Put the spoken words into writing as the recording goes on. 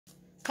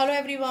Hello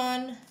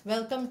everyone,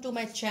 welcome to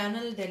my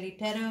channel Delhi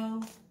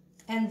Tarot,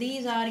 and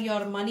these are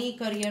your money,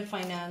 career,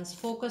 finance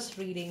focus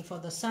reading for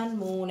the sun,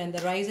 moon and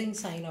the rising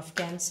sign of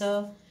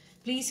Cancer.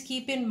 Please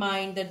keep in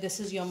mind that this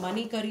is your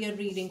money career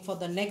reading for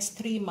the next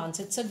 3 months.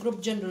 It's a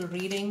group general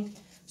reading,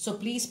 so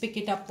please pick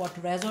it up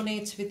what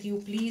resonates with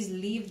you. Please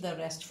leave the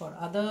rest for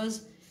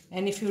others.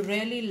 And if you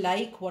really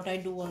like what I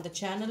do on the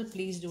channel,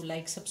 please do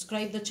like,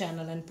 subscribe the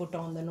channel and put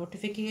on the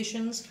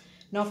notifications.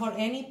 Now for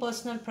any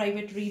personal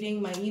private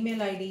reading, my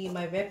email ID,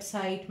 my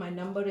website, my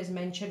number is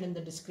mentioned in the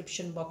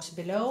description box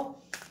below.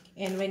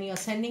 And when you're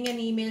sending an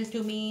email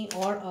to me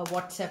or a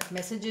WhatsApp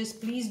messages,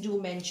 please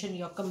do mention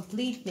your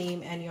complete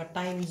name and your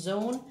time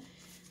zone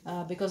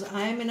because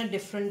I am in a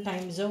different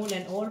time zone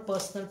and all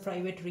personal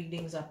private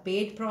readings are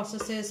paid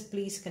processes.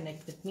 Please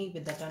connect with me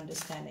with that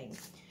understanding.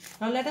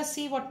 Now let us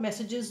see what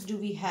messages do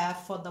we have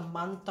for the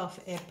month of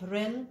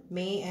April,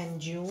 May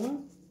and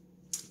June.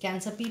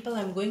 Cancer people,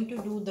 I'm going to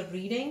do the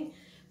reading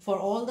for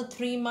all the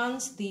 3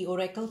 months, the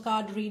oracle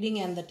card reading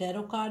and the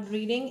tarot card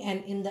reading,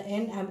 and in the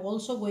end I'm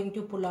also going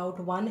to pull out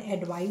one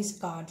advice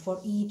card for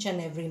each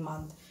and every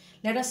month.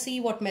 Let us see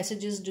what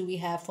messages do we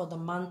have for the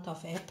month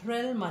of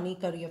April, money,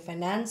 career,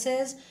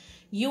 finances.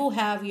 You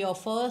have your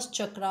first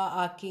chakra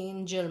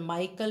archangel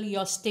Michael,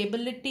 your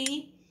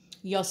stability,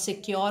 your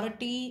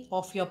security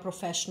of your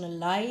professional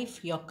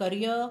life, your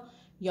career,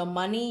 your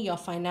money, your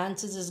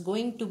finances is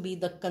going to be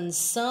the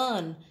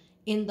concern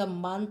in the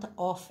month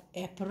of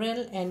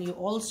April. And you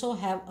also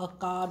have a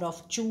card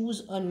of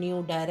choose a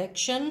new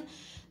direction.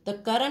 The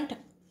current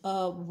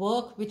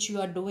work which you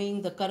are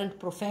doing, the current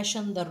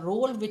profession, the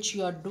role which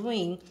you are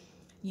doing,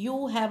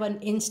 you have an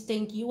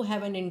instinct, you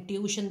have an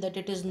intuition that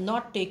it is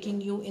not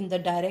taking you in the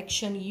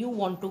direction you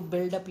want to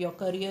build up your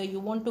career, you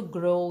want to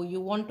grow,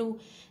 you want to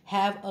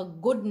have a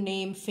good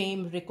name,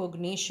 fame,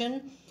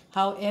 recognition.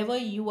 However,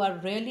 you are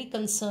really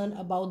concerned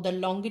about the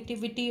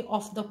longevity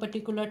of the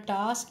particular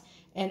task.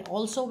 And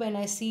also when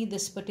I see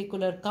this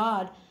particular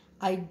card,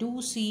 I do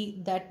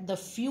see that the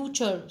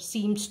future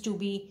seems to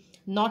be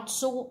not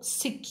so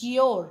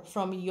secure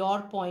from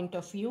your point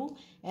of view.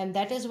 And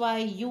that is why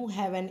you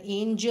have an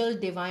angel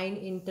divine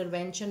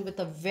intervention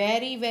with a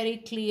very, very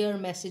clear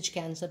message,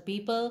 Cancer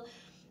people,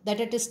 that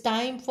it is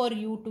time for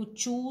you to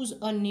choose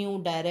a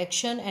new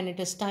direction and it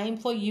is time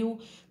for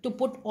you to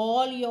put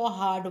all your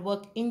hard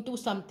work into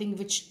something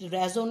which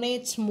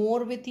resonates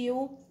more with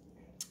you,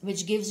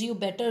 which gives you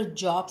better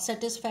job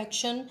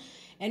satisfaction.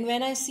 And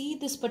when I see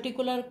this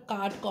particular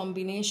card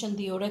combination,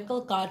 the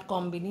oracle card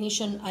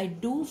combination, I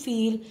do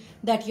feel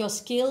that your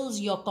skills,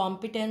 your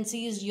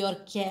competencies, your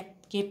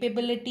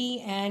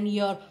capability and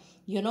your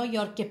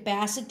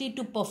capacity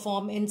to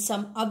perform in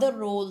some other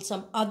role,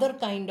 some other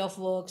kind of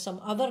work,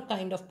 some other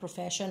kind of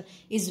profession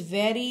is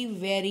very,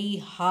 very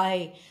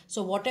high.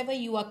 So whatever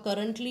you are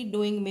currently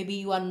doing, maybe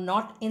you are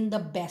not in the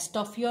best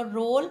of your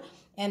role,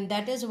 and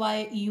that is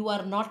why you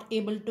are not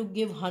able to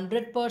give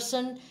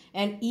 100%.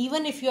 And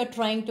even if you are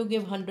trying to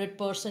give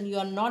 100%, you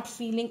are not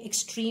feeling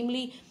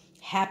extremely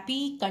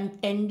happy,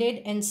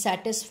 contented and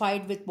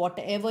satisfied with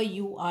whatever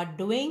you are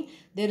doing.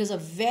 There is a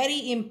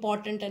very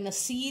important and a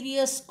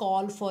serious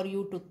call for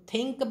you to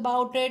think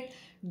about it,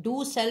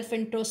 do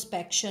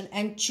self-introspection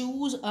and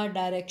choose a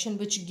direction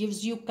which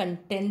gives you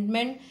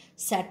contentment,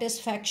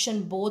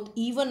 satisfaction both,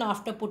 even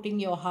after putting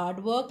your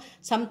hard work,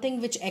 something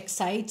which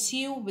excites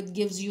you, which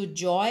gives you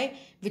joy,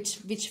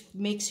 which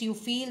makes you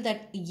feel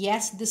that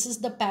yes, this is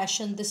the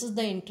passion, this is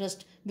the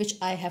interest which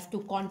I have to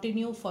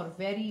continue for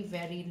very,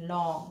 very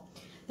long.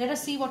 Let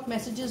us see what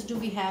messages do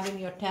we have in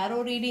your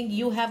tarot reading.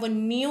 You have a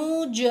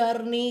new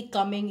journey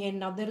coming in.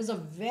 Now there is a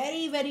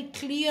very, very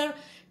clear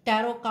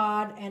tarot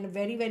card and a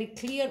very, very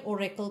clear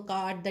oracle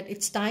card that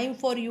it's time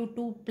for you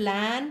to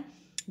plan,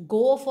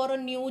 go for a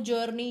new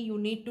journey. You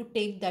need to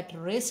take that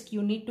risk,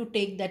 you need to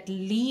take that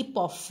leap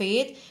of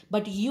faith,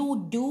 but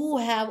you do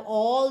have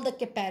all the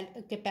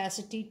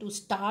capacity to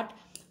start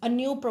a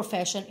new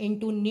profession,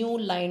 into new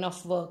line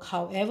of work.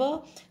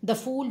 However, the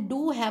fool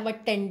do have a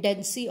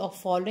tendency of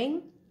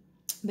falling,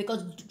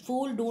 because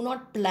fool do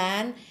not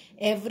plan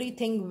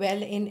everything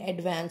well in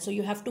advance. So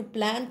you have to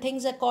plan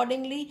things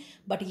accordingly.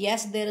 But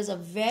yes, there is a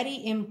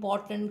very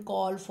important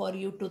call for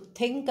you to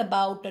think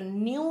about a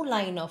new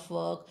line of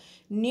work,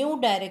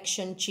 new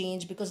direction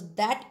change, because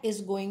that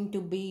is going to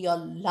be your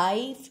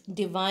life,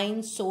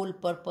 divine soul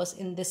purpose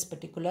in this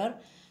particular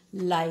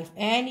life.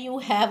 And you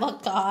have a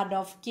card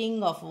of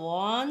King of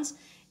Wands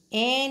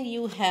and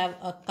you have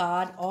a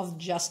card of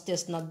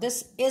Justice. Now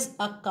this is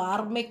a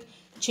karmic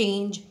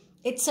change.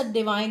 It's a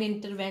divine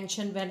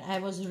intervention. When I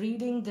was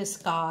reading this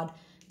card,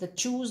 the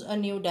choose a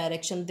new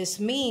direction, this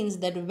means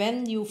that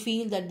when you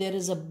feel that there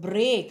is a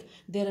break,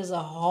 there is a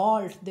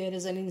halt, there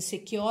is an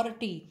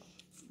insecurity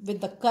with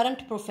the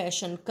current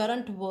profession,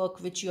 current work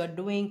which you are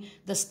doing,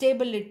 the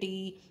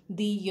stability,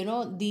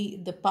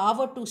 the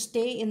power to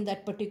stay in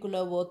that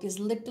particular work is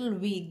little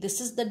weak.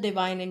 This is the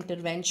divine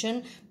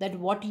intervention that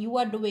what you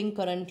are doing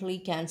currently,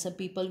 Cancer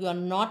people, you are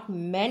not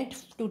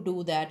meant to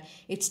do that.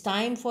 It's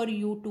time for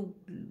you to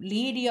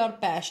lead your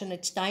passion.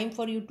 It's time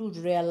for you to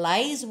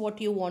realize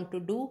what you want to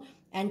do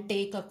and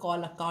take a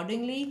call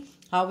accordingly.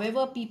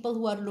 However, people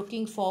who are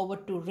looking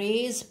forward to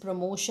raise,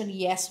 promotion,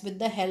 yes, with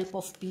the help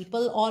of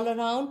people all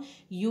around,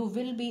 you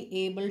will be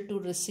able to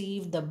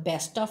receive the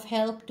best of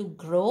help to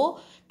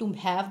grow, to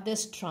have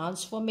this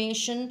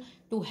transformation,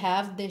 to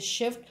have this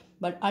shift.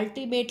 But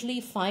ultimately,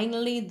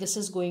 finally, this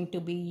is going to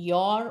be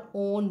your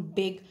own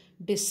big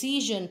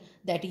decision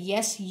that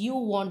yes, you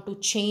want to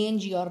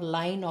change your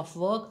line of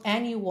work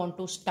and you want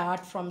to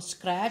start from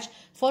scratch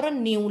for a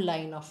new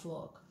line of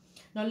work.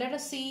 Now let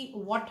us see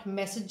what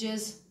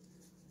messages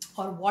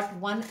or what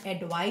one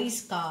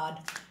advice card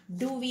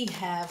do we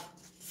have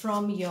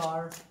from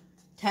your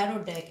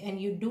tarot deck. And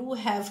you do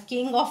have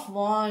King of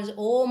Wands.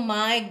 Oh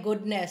my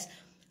goodness,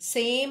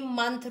 same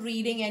month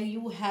reading and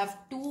you have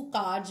two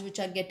cards which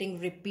are getting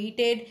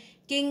repeated.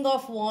 King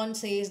of Wands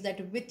says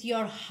that with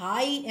your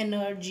high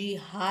energy,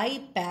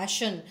 high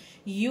passion,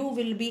 you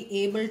will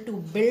be able to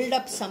build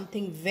up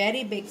something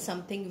very big,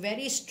 something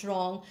very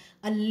strong,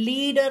 a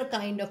leader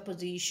kind of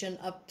position,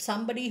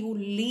 somebody who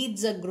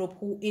leads a group,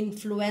 who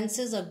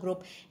influences a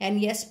group,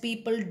 and yes,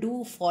 people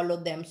do follow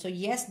them. So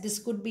yes, this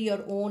could be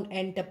your own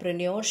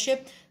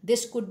entrepreneurship.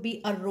 This could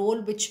be a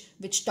role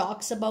which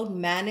talks about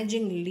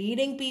managing,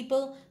 leading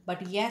people.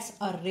 But yes,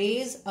 a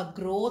raise, a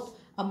growth,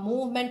 a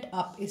movement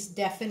up is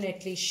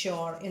definitely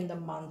sure in the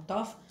month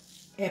of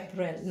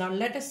April. Now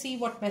let us see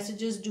what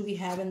messages do we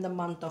have in the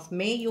month of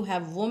May. You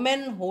have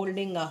woman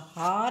holding a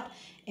heart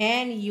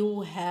and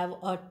you have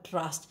a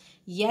trust.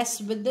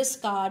 Yes, with this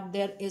card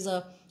there is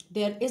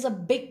a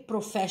big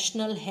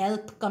professional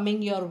help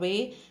coming your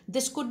way.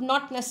 This could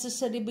not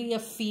necessarily be a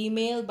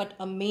female, but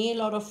a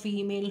male or a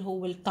female who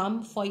will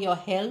come for your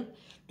help,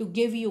 to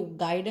give you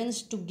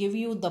guidance, to give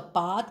you the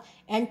path,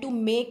 and to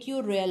make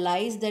you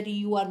realize that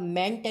you are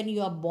meant and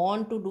you are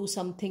born to do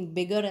something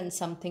bigger and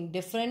something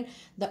different.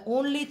 The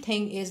only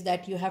thing is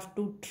that you have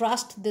to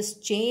trust this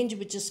change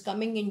which is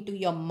coming into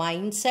your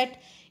mindset,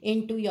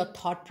 into your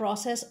thought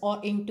process, or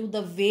into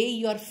the way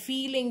you are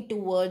feeling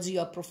towards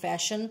your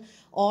profession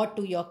or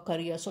to your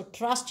career. So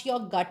trust your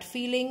gut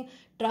feeling,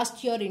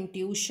 trust your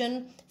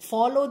intuition,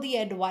 follow the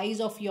advice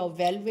of your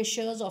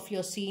well-wishers, of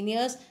your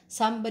seniors.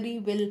 Somebody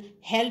will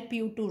help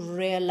you to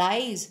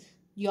realize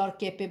your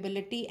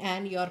capability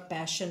and your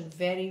passion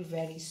very,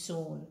 very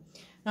soon.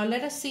 Now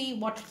let us see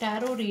what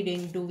tarot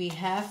reading do we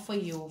have for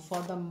you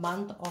for the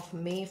month of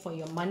May for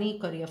your money,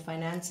 career,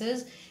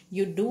 finances.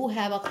 You do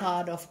have a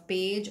card of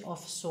Page of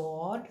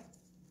Sword.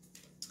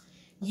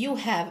 You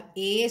have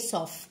Ace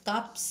of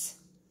Cups.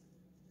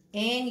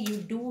 And you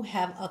do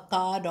have a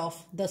card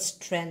of the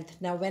Strength.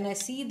 Now when I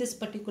see this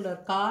particular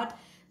card,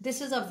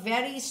 this is a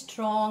very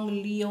strong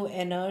Leo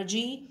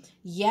energy.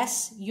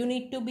 Yes, you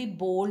need to be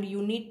bold.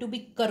 You need to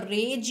be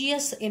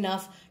courageous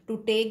enough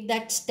to take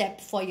that step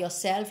for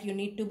yourself. You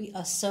need to be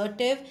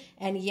assertive.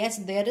 And yes,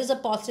 there is a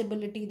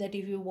possibility that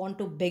if you want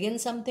to begin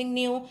something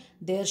new,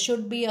 there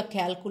should be a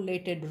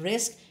calculated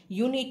risk.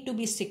 You need to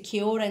be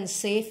secure and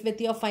safe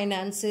with your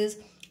finances.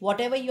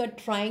 Whatever you are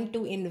trying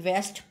to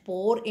invest,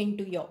 pour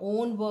into your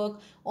own work,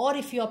 or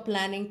if you are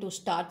planning to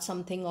start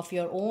something of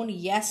your own,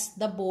 yes,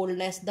 the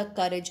boldness, the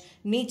courage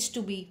needs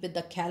to be with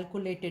the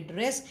calculated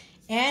risk.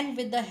 And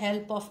with the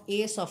help of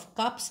Ace of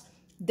Cups,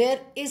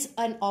 there is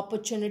an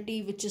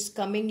opportunity which is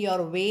coming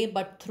your way,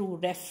 but through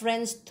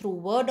reference, through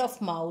word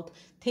of mouth,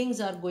 things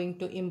are going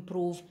to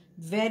improve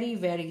very,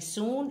 very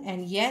soon.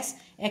 And yes,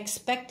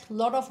 expect a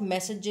lot of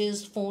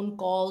messages, phone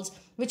calls,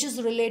 which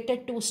is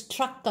related to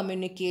struck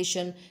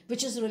communication,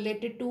 which is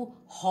related to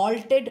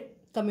halted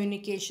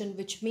communication,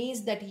 which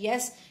means that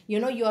yes,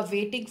 you are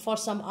waiting for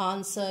some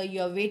answer,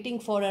 you are waiting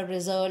for a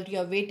result, you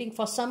are waiting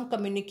for some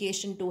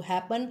communication to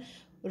happen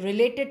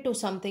related to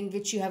something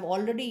which you have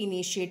already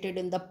initiated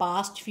in the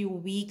past few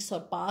weeks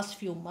or past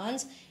few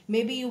months.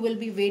 Maybe you will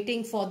be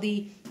waiting for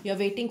you're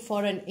waiting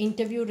for an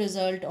interview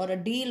result or a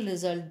deal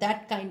result,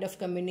 that kind of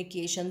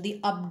communication,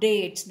 the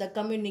updates, the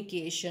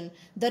communication,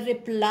 the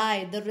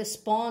reply, the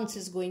response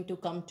is going to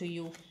come to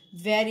you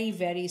very,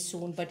 very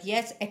soon. But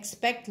yes,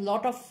 expect a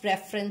lot of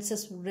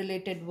references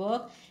related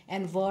work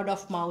and word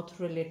of mouth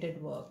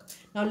related work.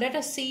 Now let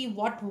us see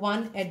what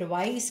one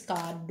advice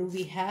card do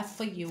we have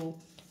for you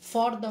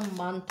for the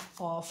month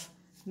of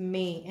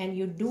May. And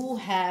you do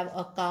have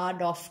a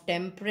card of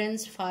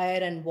Temperance, fire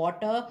and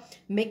water,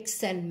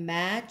 mix and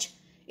match.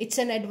 It's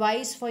an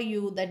advice for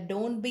you that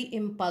don't be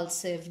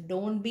impulsive,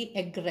 don't be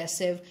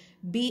aggressive,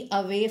 be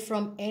away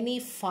from any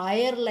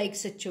fire-like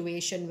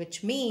situation,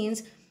 which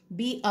means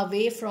be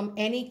away from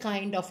any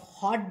kind of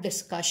hot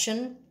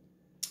discussion,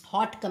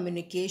 hot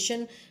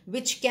communication,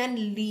 which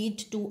can lead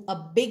to a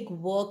big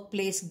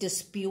workplace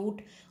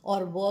dispute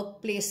or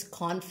workplace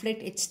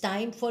conflict. It's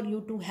time for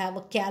you to have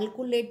a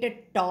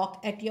calculated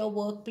talk at your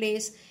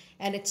workplace.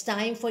 and it's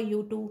time for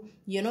you to,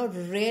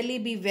 really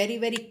be very,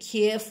 very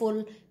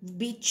careful,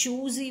 be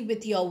choosy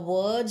with your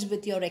words,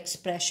 with your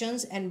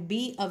expressions, and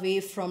be away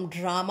from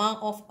drama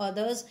of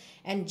others,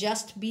 and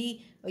just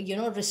be,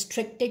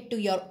 restricted to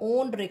your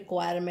own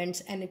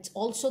requirements. And it's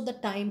also the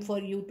time for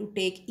you to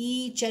take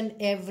each and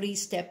every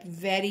step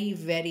very,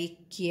 very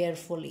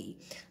carefully.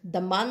 The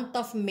month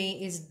of May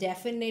is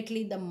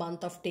definitely the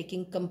month of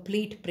taking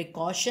complete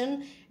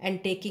precaution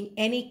and taking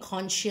any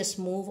conscious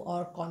move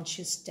or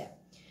conscious step.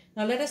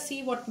 Now let us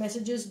see what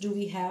messages do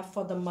we have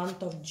for the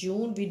month of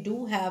June. We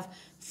do have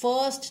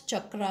first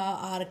chakra,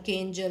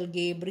 Archangel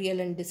Gabriel,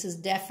 and this is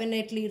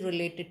definitely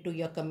related to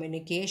your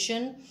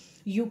communication.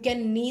 You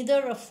can neither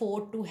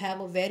afford to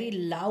have a very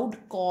loud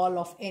call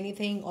of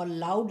anything or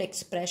loud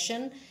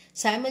expression.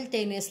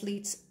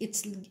 Simultaneously,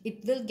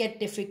 it will get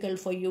difficult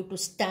for you to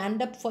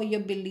stand up for your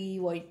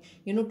belief, or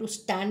to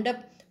stand up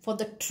for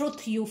the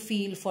truth you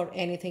feel for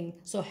anything.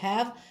 So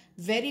have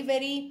very,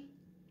 very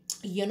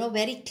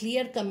very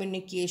clear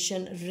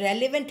communication,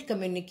 relevant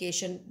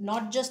communication,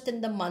 not just in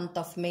the month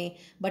of May,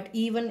 but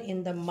even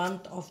in the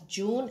month of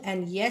June.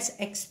 And yes,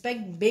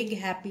 expect big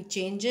happy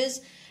changes.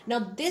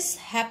 Now, this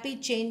happy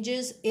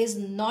changes is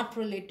not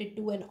related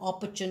to an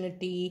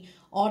opportunity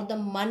or the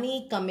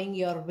money coming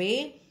your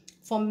way.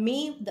 For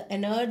me, the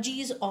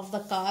energies of the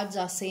cards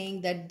are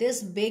saying that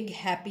this big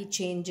happy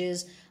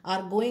changes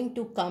are going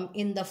to come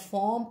in the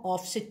form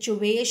of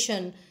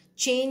situation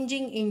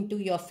changing into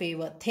your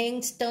favor,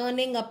 things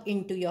turning up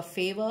into your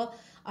favor.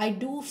 I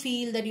do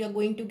feel that you're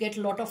going to get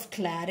a lot of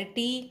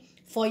clarity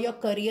for your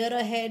career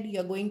ahead.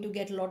 You're going to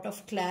get a lot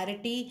of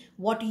clarity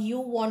what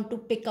you want to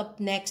pick up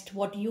next,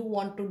 what you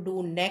want to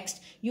do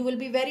next. You will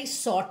be very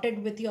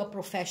sorted with your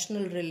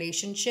professional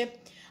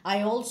relationship.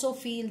 I also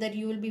feel that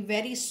you will be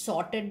very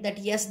sorted that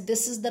yes,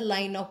 this is the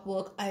line of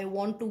work I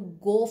want to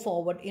go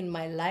forward in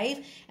my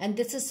life, and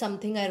this is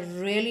something I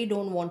really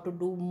don't want to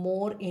do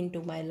more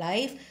into my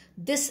life.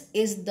 This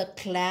is the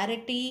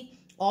clarity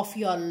of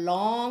your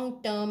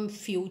long-term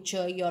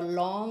future, your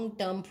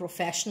long-term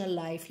professional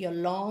life, your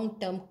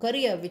long-term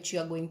career which you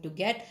are going to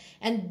get.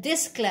 And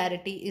this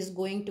clarity is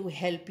going to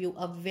help you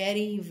a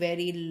very,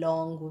 very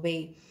long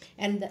way.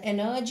 And the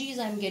energies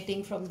I'm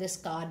getting from this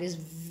card is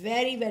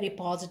very, very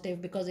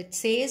positive, because it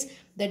says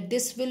that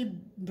this will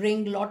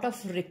bring a lot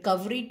of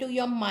recovery to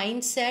your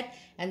mindset,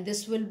 and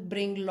this will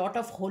bring a lot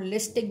of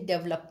holistic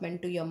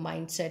development to your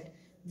mindset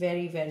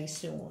very, very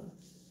soon.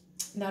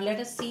 Now let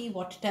us see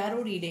what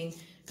tarot reading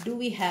do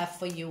we have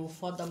for you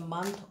for the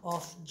month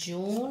of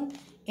June.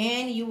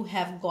 And you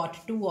have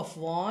got Two of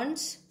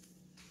Wands,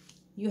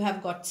 you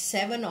have got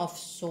Seven of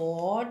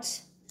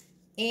Swords,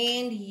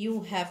 and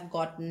you have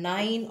got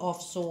Nine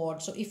of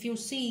Swords. So if you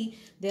see,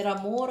 there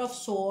are more of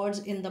swords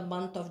in the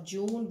month of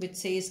June, which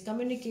says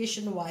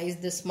communication wise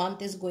this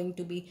month is going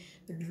to be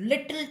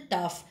little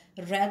tough.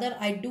 Rather,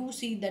 I do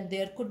see that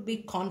there could be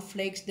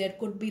conflicts, there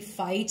could be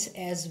fights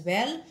as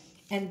well.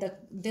 And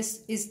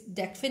this is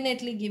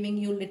definitely giving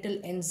you little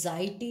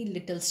anxiety,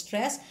 little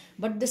stress.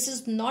 But this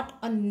is not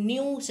a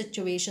new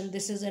situation.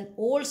 This is an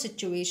old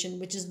situation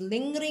which is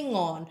lingering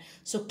on.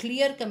 So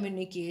clear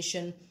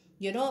communication,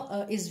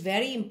 is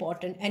very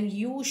important. And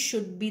you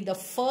should be the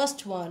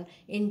first one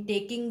in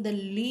taking the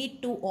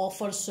lead to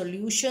offer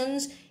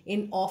solutions,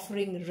 in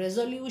offering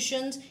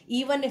resolutions,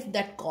 even if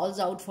that calls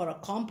out for a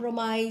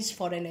compromise,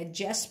 for an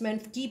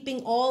adjustment,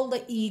 keeping all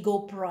the ego,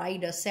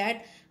 pride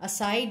aside,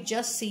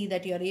 just see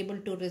that you're able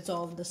to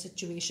resolve the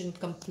situation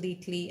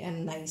completely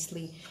and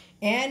nicely.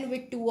 And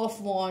with Two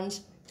of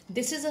Wands,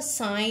 this is a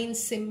sign,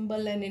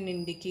 symbol, and an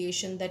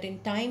indication that in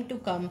time to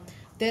come,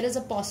 there is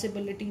a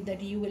possibility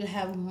that you will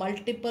have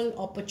multiple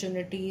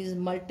opportunities,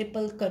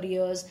 multiple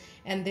careers,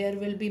 and there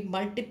will be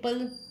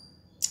multiple,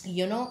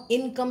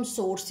 income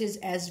sources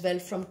as well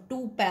from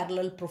two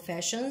parallel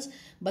professions.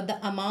 But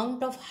the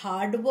amount of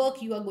hard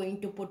work you are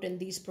going to put in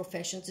these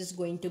professions is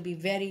going to be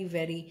very,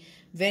 very,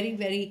 very,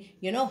 very,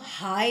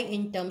 high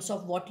in terms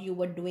of what you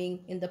were doing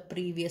in the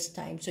previous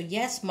time. So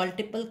yes,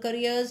 multiple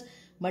careers,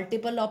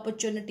 multiple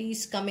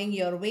opportunities coming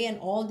your way, and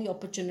all the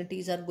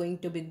opportunities are going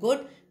to be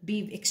good.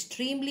 Be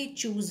extremely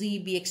choosy,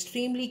 be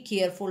extremely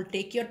careful,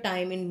 take your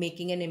time in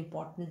making an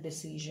important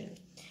decision.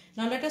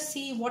 Now let us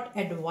see what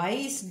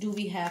advice do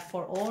we have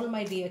for all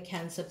my dear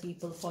Cancer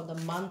people for the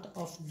month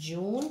of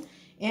June.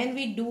 And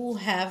we do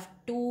have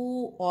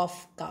Two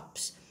of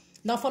Cups.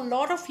 Now for a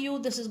lot of you,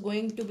 this is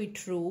going to be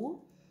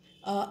true.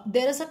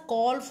 There is a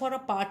call for a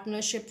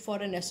partnership,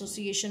 for an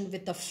association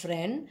with a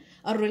friend.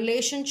 A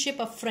relationship,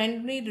 a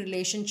friendly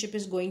relationship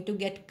is going to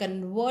get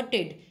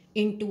converted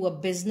into a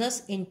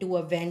business, into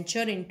a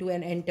venture, into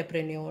an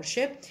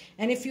entrepreneurship.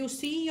 And if you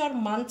see your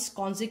months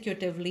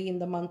consecutively in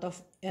the month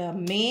of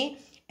May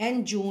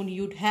and June,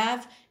 you'd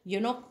have,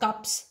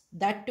 cups,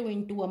 that too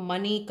into a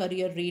money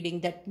career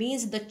reading. That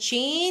means the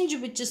change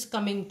which is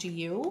coming to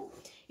you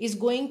is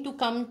going to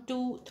come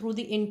through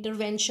the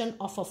intervention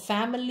of a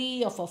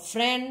family, of a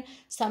friend,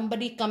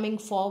 somebody coming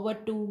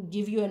forward to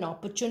give you an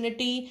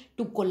opportunity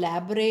to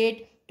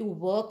collaborate, to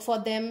work for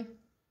them.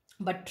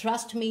 But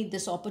trust me,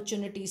 this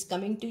opportunity is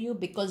coming to you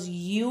because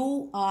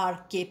you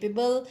are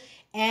capable,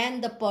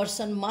 and the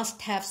person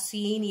must have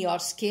seen your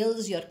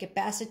skills, your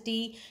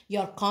capacity,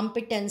 your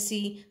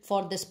competency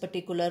for this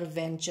particular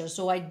venture.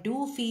 So I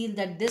do feel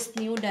that this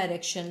new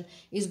direction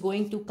is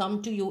going to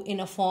come to you in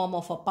a form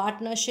of a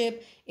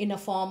partnership, in a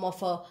form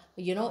of a,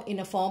 in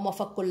a form of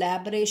a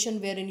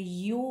collaboration, wherein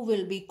you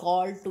will be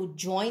called to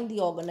join the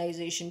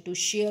organization to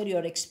share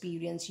your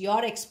experience,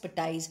 your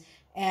expertise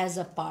as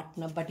a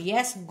partner. But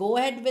yes, go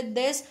ahead with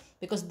this,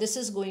 because this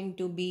is going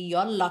to be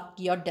your luck,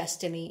 your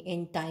destiny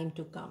in time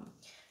to come.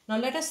 Now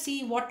let us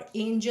see what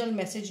angel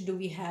message do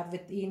we have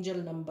with angel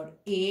number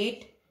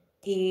 8,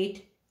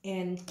 8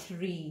 and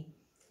 3.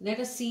 Let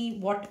us see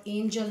what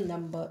angel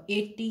number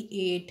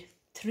 88,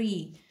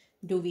 3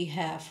 do we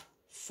have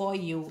for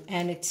you.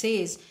 And it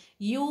says,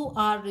 you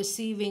are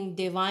receiving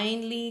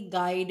divinely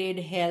guided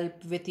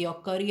help with your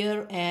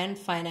career and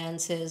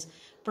finances,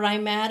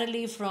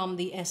 primarily from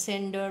the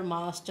ascender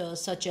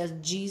masters such as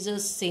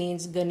Jesus,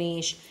 saints,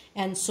 Ganesh,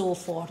 and so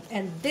forth.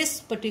 And this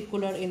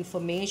particular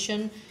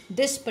information,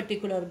 this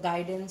particular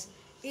guidance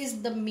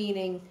is the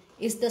meaning,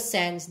 is the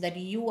sense that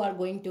you are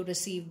going to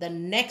receive the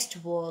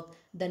next work,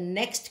 the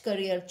next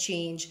career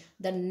change,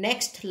 the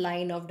next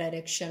line of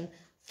direction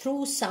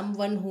through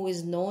someone who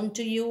is known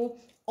to you,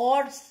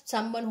 or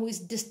someone who is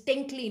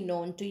distinctly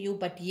known to you.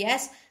 But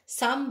yes,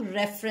 some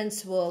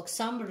reference work,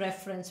 some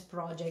reference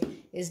project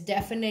is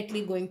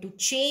definitely going to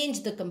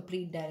change the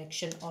complete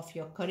direction of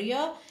your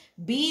career.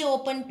 Be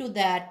open to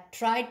that.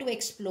 Try to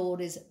explore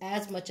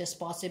as much as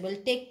possible.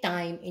 Take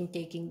time in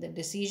taking the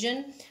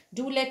decision.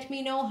 Do let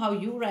me know how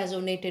you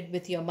resonated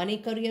with your money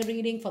career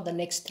reading for the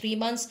next 3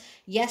 months.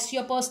 Yes,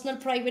 your personal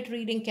private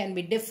reading can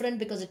be different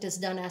because it is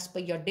done as per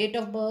your date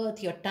of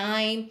birth, your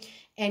time.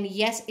 And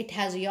yes, it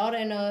has your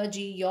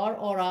energy, your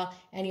aura,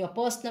 and your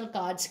personal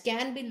cards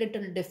can be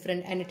little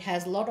different, and it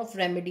has a lot of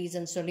remedies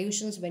and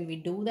solutions when we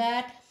do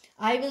that.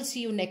 I will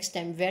see you next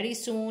time very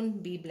soon.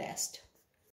 Be blessed.